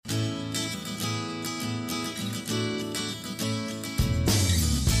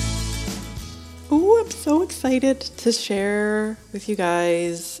so excited to share with you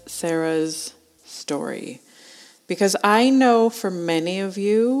guys Sarah's story, because I know for many of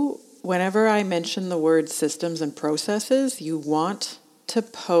you, whenever I mention the word systems and processes, you want to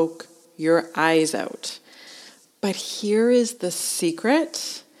poke your eyes out. But here is the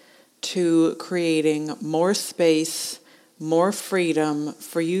secret to creating more space, more freedom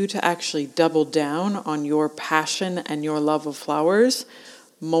for you to actually double down on your passion and your love of flowers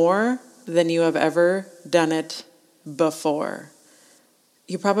more than you have ever done it before.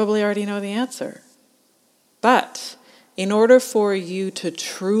 You probably already know the answer. But in order for you to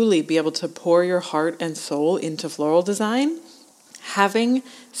truly be able to pour your heart and soul into floral design, having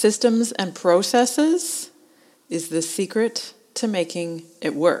systems and processes is the secret to making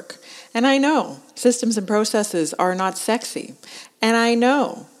it work. And I know systems and processes are not sexy. And I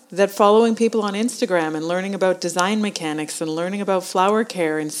know that following people on Instagram and learning about design mechanics and learning about flower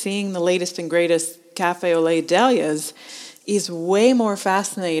care and seeing the latest and greatest cafe au lait dahlias is way more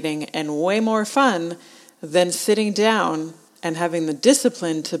fascinating and way more fun than sitting down and having the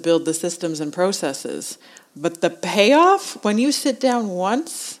discipline to build the systems and processes. But the payoff, when you sit down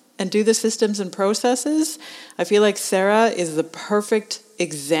once and do the systems and processes, I feel like Sarah is the perfect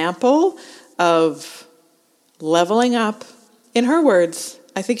example of leveling up. In her words,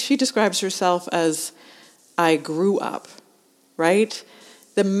 I think she describes herself as, I grew up, right?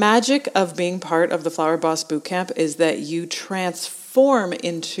 The magic of being part of the Flower Boss Bootcamp is that you transform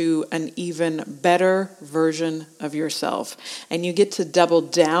into an even better version of yourself. And you get to double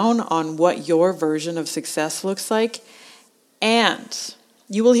down on what your version of success looks like. And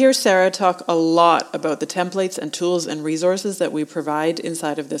you will hear Sarah talk a lot about the templates and tools and resources that we provide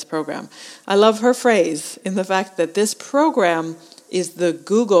inside of this program. I love her phrase in the fact that this program is the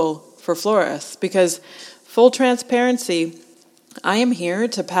Google for florists, because full transparency, I am here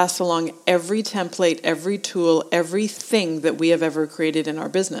to pass along every template, every tool, everything that we have ever created in our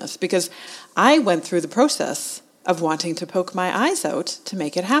business, because I went through the process of wanting to poke my eyes out to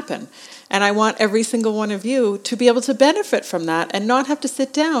make it happen. And I want every single one of you to be able to benefit from that and not have to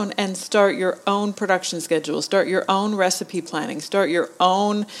sit down and start your own production schedule, start your own recipe planning, start your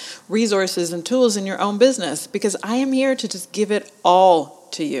own resources and tools in your own business, because I am here to just give it all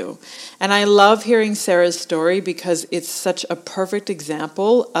to you. And I love hearing Sarah's story because it's such a perfect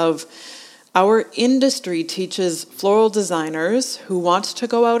example of our industry teaches floral designers who want to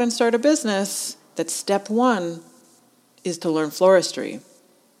go out and start a business that step one is to learn floristry.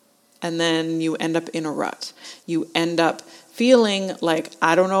 And then you end up in a rut. You end up feeling like,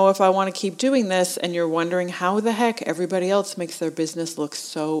 I don't know if I want to keep doing this, and you're wondering how the heck everybody else makes their business look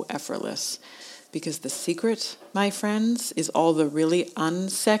so effortless. Because the secret, my friends, is all the really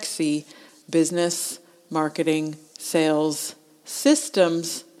unsexy business, marketing, sales,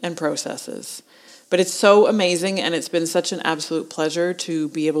 systems, and processes. But it's so amazing, and it's been such an absolute pleasure to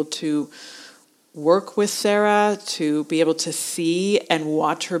be able to work with Sarah, to be able to see and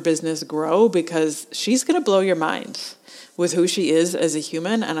watch her business grow, because she's going to blow your mind with who she is as a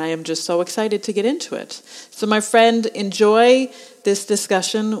human, and I am just so excited to get into it. So my friend, enjoy this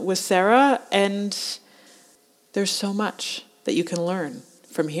discussion with Sarah, and there's so much that you can learn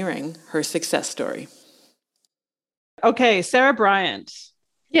from hearing her success story. Okay, Sarah Bryant.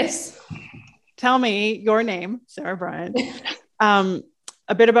 Yes. Tell me your name, Sarah Bryant.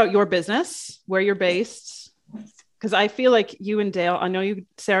 A bit about your business, where you're based, because I feel like you and Dale, I know you,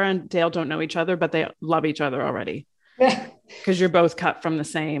 Sarah and Dale don't know each other, but they love each other already, because you're both cut from the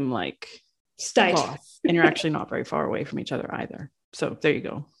same state, cloth, and you're actually not very far away from each other either. So there you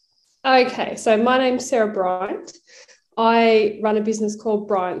go. Okay, so my name's Sarah Bryant. I run a business called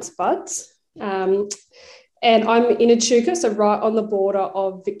Bryant's Buds, and I'm in Echuca, so right on the border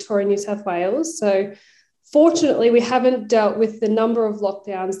of Victoria, New South Wales. So fortunately, we haven't dealt with the number of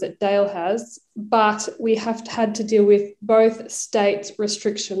lockdowns that Dale has, but we have had to deal with both state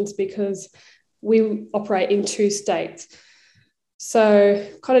restrictions because we operate in two states. So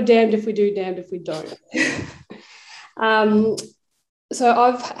kind of damned if we do, damned if we don't. So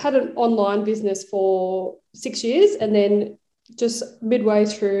I've had an online business for 6 years, and then just midway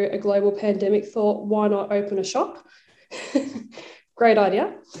through a global pandemic thought, why not open a shop? Great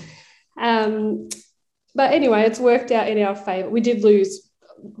idea. But anyway, it's worked out in our favour. We did lose,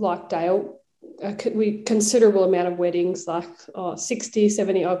 like Dale, a considerable amount of weddings, 60,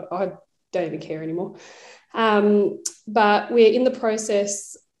 70, I don't even care anymore. But we're in the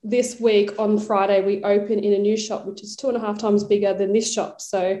process. This week on Friday, we open in a new shop, which is 2.5 times bigger than this shop.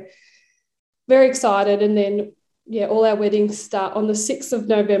 So very excited. And then, all our weddings start on the 6th of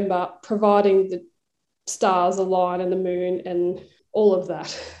November, providing the stars align and the moon and all of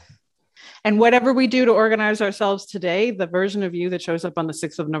that. And whatever we do to organize ourselves today, the version of you that shows up on the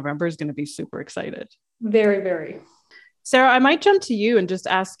 6th of November is going to be super excited. Very, very. Sarah, I might jump to you and just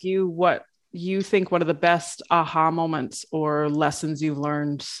ask you what you think one of the best aha moments or lessons you've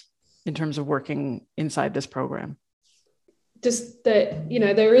learned in terms of working inside this program. Just that,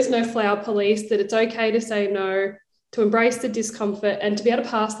 there is no flower police, that it's okay to say no, to embrace the discomfort and to be able to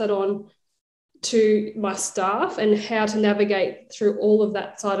pass that on to my staff, and how to navigate through all of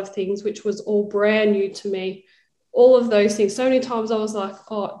that side of things, which was all brand new to me. All of those things. So many times I was like,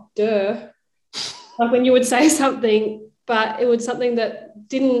 oh, duh. Like when you would say something, but it was something that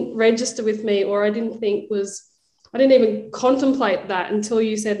didn't register with me, or I didn't even contemplate that until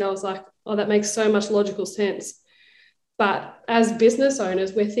you said, and I was like, oh, that makes so much logical sense. But as business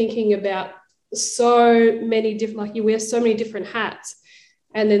owners, we're thinking about so many different, like you wear so many different hats.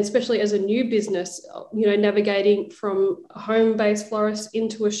 And then especially as a new business, navigating from a home-based florist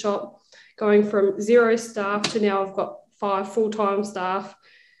into a shop, going from 0 staff to now I've got 5 full-time staff.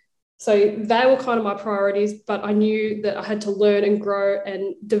 So they were kind of my priorities, but I knew that I had to learn and grow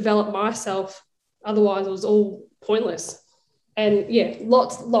and develop myself. Otherwise, it was all pointless. And yeah,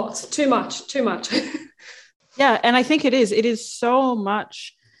 lots, too much. Yeah. And I think it is so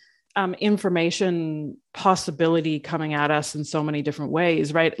much information possibility coming at us in so many different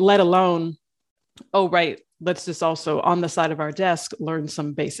ways, right? Let alone, let's just also on the side of our desk, learn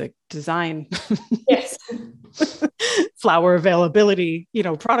some basic design. Yes. Flower availability,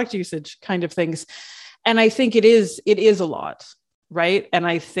 product usage kind of things. And I think it is a lot, right? And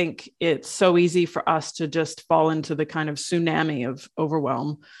I think it's so easy for us to just fall into the kind of tsunami of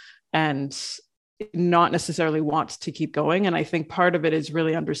overwhelm and not necessarily want to keep going. And I think part of it is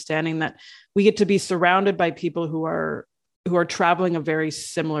really understanding that we get to be surrounded by people who are traveling a very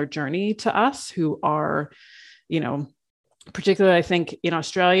similar journey to us, who are, particularly I think in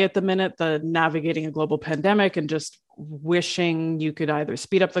Australia at the minute, the navigating a global pandemic and just wishing you could either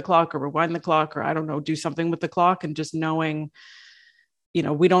speed up the clock or rewind the clock, or I don't know, do something with the clock, and just knowing,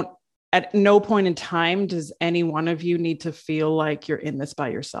 we don't, at no point in time does any one of you need to feel like you're in this by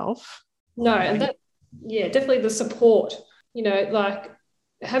yourself. No, right? And that, definitely the support, like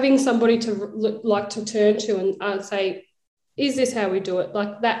having somebody to turn to and say, is this how we do it?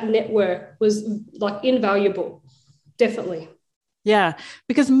 Like that network was like invaluable, definitely. Yeah,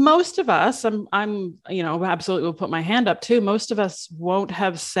 because most of us, I'm absolutely will put my hand up too. Most of us won't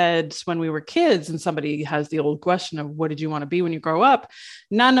have said when we were kids, and somebody has the old question of what did you want to be when you grow up?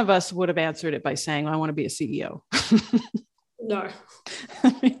 None of us would have answered it by saying, I want to be a CEO. No.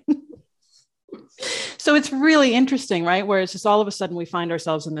 So it's really interesting, right? Where it's just all of a sudden we find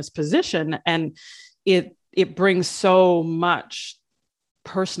ourselves in this position, and it brings so much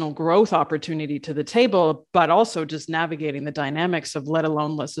personal growth opportunity to the table, but also just navigating the dynamics of, let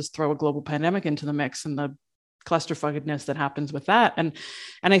alone, let's just throw a global pandemic into the mix and the clusterfuckedness that happens with that. And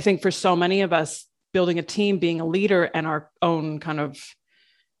I think for so many of us, building a team, being a leader, and our own kind of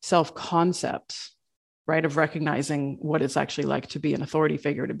self-concept, right, of recognizing what it's actually like to be an authority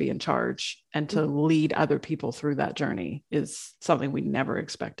figure, to be in charge, and to lead other people through that journey is something we never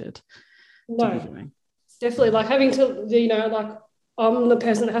expected to be doing. Definitely, like having to, like I'm the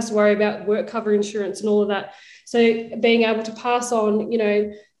person that has to worry about work cover insurance and all of that. So being able to pass on,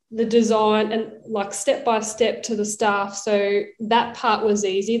 the design and like step by step to the staff. So that part was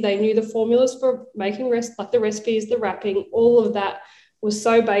easy. They knew the formulas for making the recipes, the wrapping, all of that was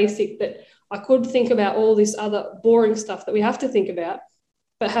so basic that I could think about all this other boring stuff that we have to think about,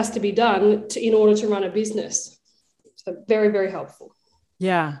 but has to be done in order to run a business. So very, very helpful.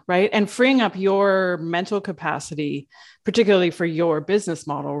 Yeah, right. And freeing up your mental capacity, particularly for your business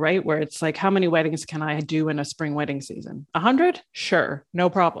model, right? Where it's like, how many weddings can I do in a spring wedding season? 100? Sure, no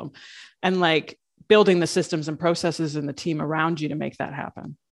problem. And like building the systems and processes and the team around you to make that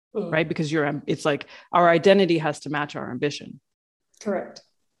happen, right? Because it's like our identity has to match our ambition. Correct.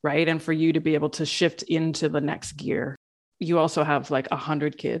 Right. And for you to be able to shift into the next gear, you also have like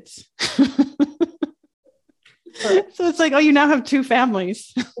 100 kids. So it's like, you now have 2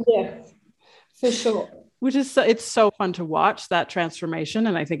 families. Yeah, for sure. Which is, it's so fun to watch that transformation.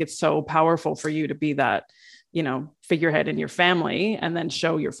 And I think it's so powerful for you to be that, figurehead in your family, and then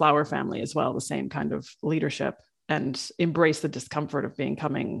show your flower family as well, the same kind of leadership, and embrace the discomfort of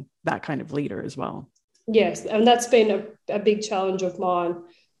becoming that kind of leader as well. Yes. And that's been a big challenge of mine.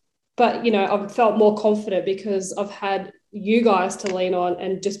 But, I've felt more confident because I've had you guys to lean on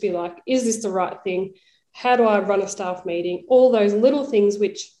and just be like, is this the right thing? How do I run a staff meeting? All those little things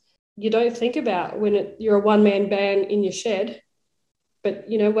which you don't think about when you're a one-man band in your shed. But,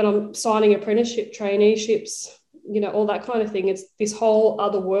 when I'm signing apprenticeship traineeships, all that kind of thing. It's this whole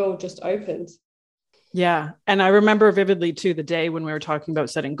other world just opened. Yeah. And I remember vividly too, the day when we were talking about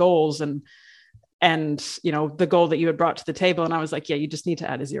setting goals and the goal that you had brought to the table. And I was like, yeah, you just need to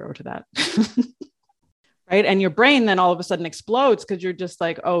add a 0 to that. Right. And your brain then all of a sudden explodes because you're just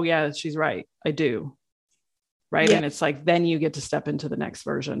like, oh yeah, she's right. I do. Right. Yeah. And it's like, then you get to step into the next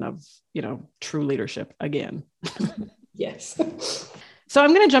version of, true leadership again. Yes. So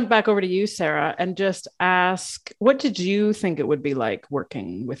I'm going to jump back over to you, Sarah, and just ask, what did you think it would be like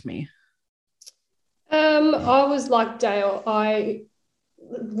working with me? I was like Dale. I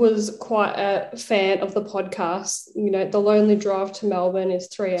was quite a fan of the podcast. The lonely drive to Melbourne is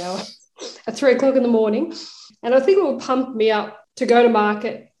 3 hours at 3 o'clock in the morning. And I think it would pump me up to go to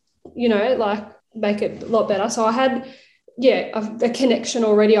market, make it a lot better. So I had, a connection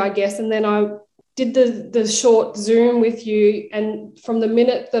already, I guess. And then I did the short Zoom with you. And from the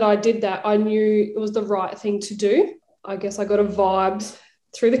minute that I did that, I knew it was the right thing to do. I guess I got a vibe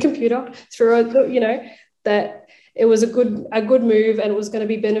through the computer, that it was a good move and it was going to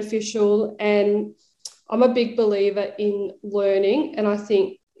be beneficial. And I'm a big believer in learning. And I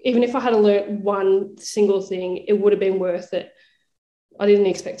think even if I had to learn one single thing, it would have been worth it. I didn't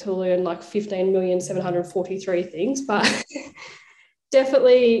expect to learn like 15,743 things, but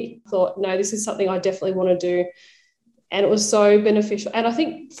definitely thought, no, this is something I definitely want to do. And it was so beneficial. And I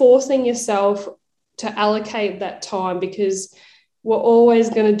think forcing yourself to allocate that time, because we're always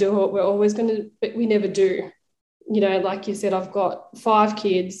going to do it. But we never do. Like you said, I've got 5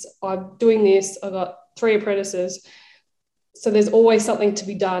 kids. I'm doing this. I've got 3 apprentices. So there's always something to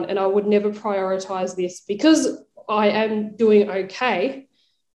be done. And I would never prioritize this because I am doing okay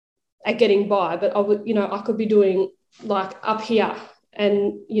at getting by, but I could be doing like up here.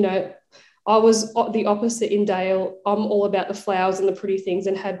 And, I was the opposite in Dale. I'm all about the flowers and the pretty things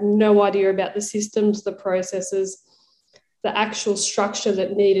and had no idea about the systems, the processes, the actual structure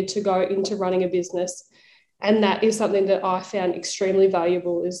that needed to go into running a business. And that is something that I found extremely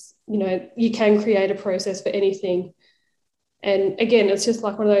valuable is, you can create a process for anything. And again, it's just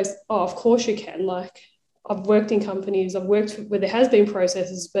like one of those, oh, of course you can. Like I've worked in companies, I've worked where there has been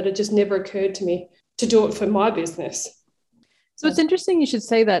processes, but it just never occurred to me to do it for my business. So it's interesting you should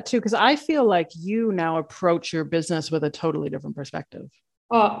say that too, because I feel like you now approach your business with a totally different perspective.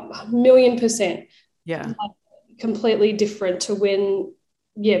 Oh, 1,000,000%. Yeah. Like, completely different to when,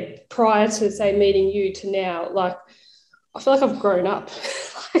 prior to say meeting you to now, like I feel like I've grown up,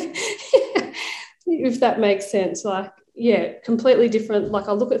 if that makes sense. Like, completely different. Like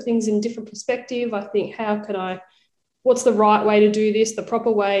I look at things in different perspective. I think, what's the right way to do this, the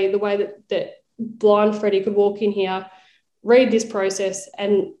proper way, the way that blind Freddie could walk in here, read this process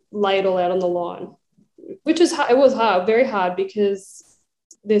and lay it all out on the line, which is hard. It was hard, very hard, because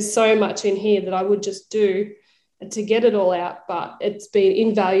there's so much in here that I would just do and to get it all out, but it's been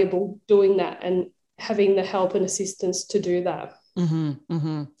invaluable doing that and having the help and assistance to do that. Mm-hmm,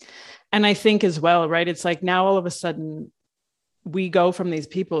 mm-hmm. And I think as well, right, it's like now all of a sudden we go from these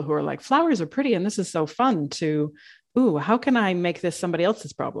people who are like, flowers are pretty and this is so fun, to, ooh, how can I make this somebody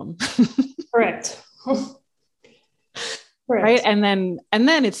else's problem? Correct. Right. And then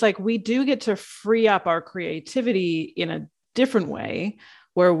it's like, we do get to free up our creativity in a different way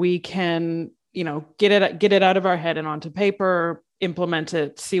where we can, get it out of our head and onto paper, implement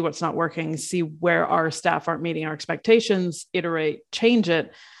it, see what's not working, see where our staff aren't meeting our expectations, iterate, change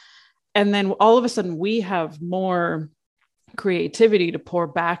it. And then all of a sudden we have more creativity to pour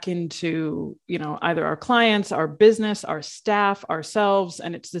back into, either our clients, our business, our staff, ourselves.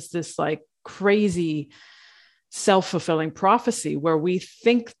 And it's just this like crazy self-fulfilling prophecy where we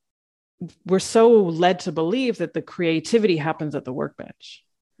think we're so led to believe that the creativity happens at the workbench.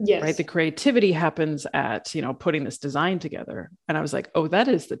 Yes. Right. The creativity happens at, putting this design together. And I was like, oh, that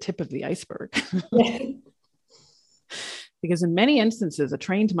is the tip of the iceberg. Yeah. Because in many instances, a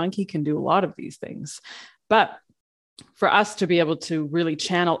trained monkey can do a lot of these things. But for us to be able to really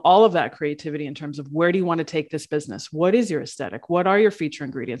channel all of that creativity in terms of where do you want to take this business? What is your aesthetic? What are your feature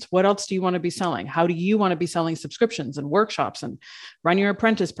ingredients? What else do you want to be selling? How do you want to be selling subscriptions and workshops and run your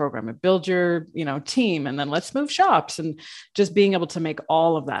apprentice program and build your, team? And then let's move shops. And just being able to make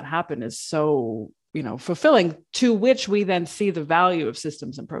all of that happen is so, fulfilling, to which we then see the value of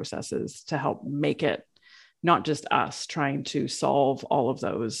systems and processes to help make it not just us trying to solve all of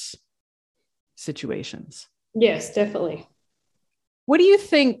those situations. Yes, definitely. What do you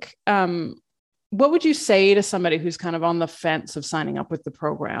think? What would you say to somebody who's kind of on the fence of signing up with the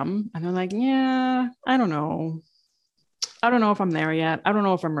program? And they're like, yeah, I don't know. I don't know if I'm there yet. I don't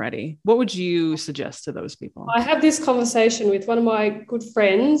know if I'm ready. What would you suggest to those people? I have this conversation with one of my good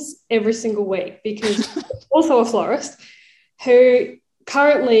friends every single week because also a florist who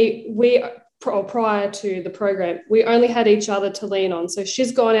currently prior to the program, we only had each other to lean on. So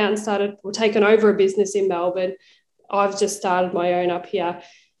she's gone out and taken over a business in Melbourne. I've just started my own up here.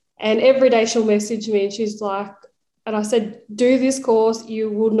 And every day she'll message me and she's like, and I said, do this course,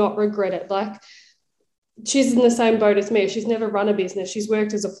 you will not regret it. Like, she's in the same boat as me. She's never run a business. She's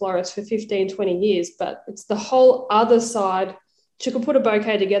worked as a florist for 15, 20 years, but it's the whole other side. She could put a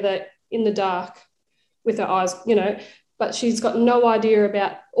bouquet together in the dark with her eyes, but she's got no idea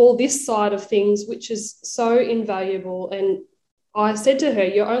about all this side of things, which is so invaluable. And I said to her,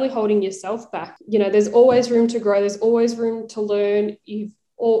 you're only holding yourself back. There's always room to grow. There's always room to learn.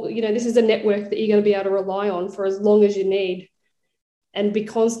 This is a network that you're going to be able to rely on for as long as you need, and be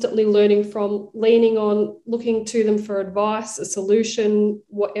constantly learning from, leaning on, looking to them for advice, a solution,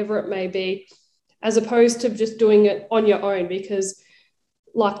 whatever it may be, as opposed to just doing it on your own. Because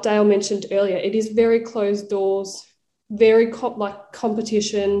like Dale mentioned earlier, it is very closed doors, very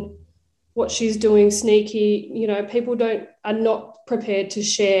competition, what she's doing, sneaky, people are not prepared to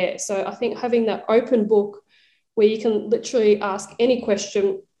share. So I think having that open book where you can literally ask any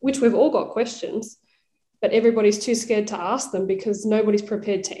question, which we've all got questions, but everybody's too scared to ask them because nobody's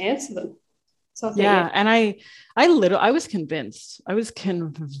prepared to answer them. So I think, and I was convinced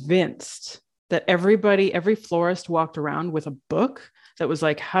that every florist walked around with a book that was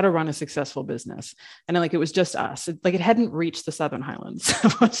like how to run a successful business. And it was just us. It hadn't reached the Southern Highlands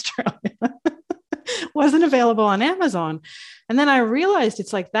of Australia. Wasn't available on Amazon. And then I realized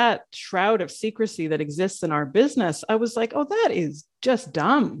it's like that shroud of secrecy that exists in our business. I was like, oh, that is just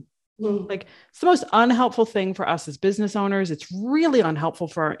dumb. Like, it's the most unhelpful thing for us as business owners. It's really unhelpful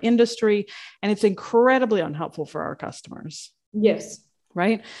for our industry, and it's incredibly unhelpful for our customers. Yes.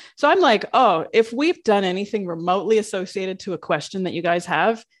 Right. So I'm like, oh, if we've done anything remotely associated to a question that you guys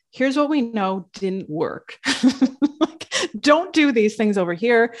have, here's what we know didn't work. Don't do these things over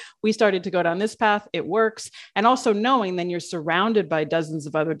here. We started to go down this path. It works. And also knowing then you're surrounded by dozens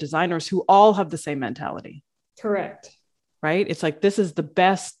of other designers who all have the same mentality. Correct. Right. It's like, this is the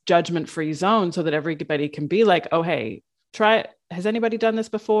best judgment-free zone so that everybody can be like, oh, hey, try it. Has anybody done this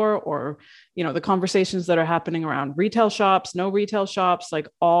before? Or, the conversations that are happening around retail shops, no retail shops, like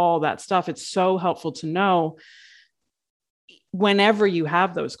all that stuff. It's so helpful to know whenever you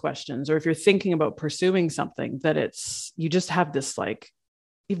have those questions, or if you're thinking about pursuing something, that you just have this, like,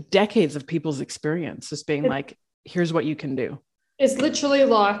 you have decades of people's experience just being like, here's what you can do. It's literally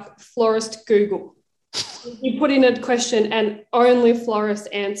like florist Google. You put in a question and only florists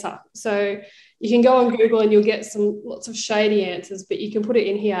answer. So you can go on Google and you'll get lots of shady answers, but you can put it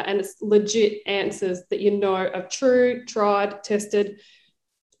in here and it's legit answers that are true, tried, tested,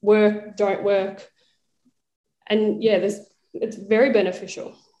 work, don't work. And it's very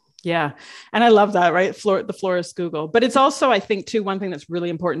beneficial. Yeah. And I love that, right? The florist Google. But it's also, I think too, one thing that's really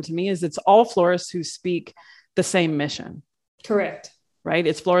important to me is it's all florists who speak the same mission. Correct. Right?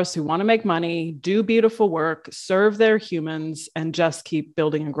 It's florists who want to make money, do beautiful work, serve their humans, and just keep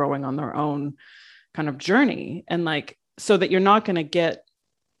building and growing on their own kind of journey. And so that you're not going to get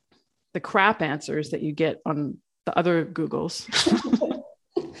the crap answers that you get on the other Googles,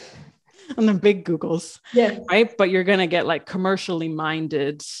 on the big Googles. Yeah. Right. But you're going to get commercially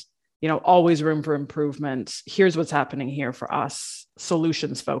minded, always room for improvement. Here's what's happening here for us.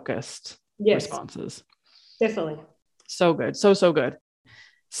 Solutions focused responses. Definitely. So good. So good.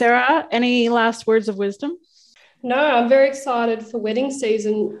 Sarah, any last words of wisdom? No, I'm very excited for wedding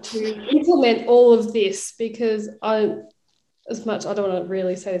season to implement all of this because I don't want to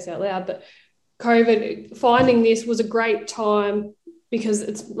really say this out loud, but COVID, finding this was a great time because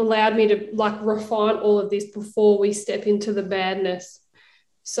it's allowed me to refine all of this before we step into the madness.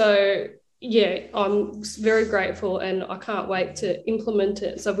 So I'm very grateful and I can't wait to implement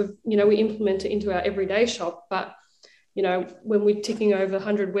it. So we implement it into our everyday shop, but when we're ticking over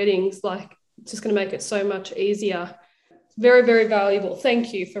 100 weddings, it's just going to make it so much easier. Very, very valuable.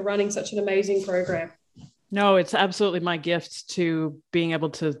 Thank you for running such an amazing program. No, it's absolutely my gift to being able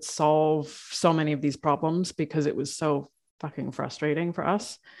to solve so many of these problems because it was so fucking frustrating for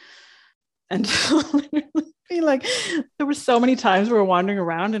us. And there were so many times we were wandering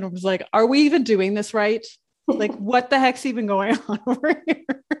around and it was like, are we even doing this right? What the heck's even going on over here?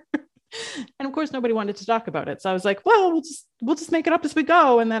 And of course, nobody wanted to talk about it. So I was like, well, we'll just make it up as we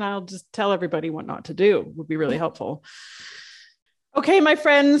go. And then I'll just tell everybody what not to do. It would be really helpful. Okay, my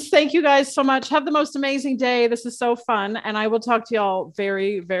friends, thank you guys so much. Have the most amazing day. This is so fun. And I will talk to y'all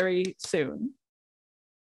very, very soon.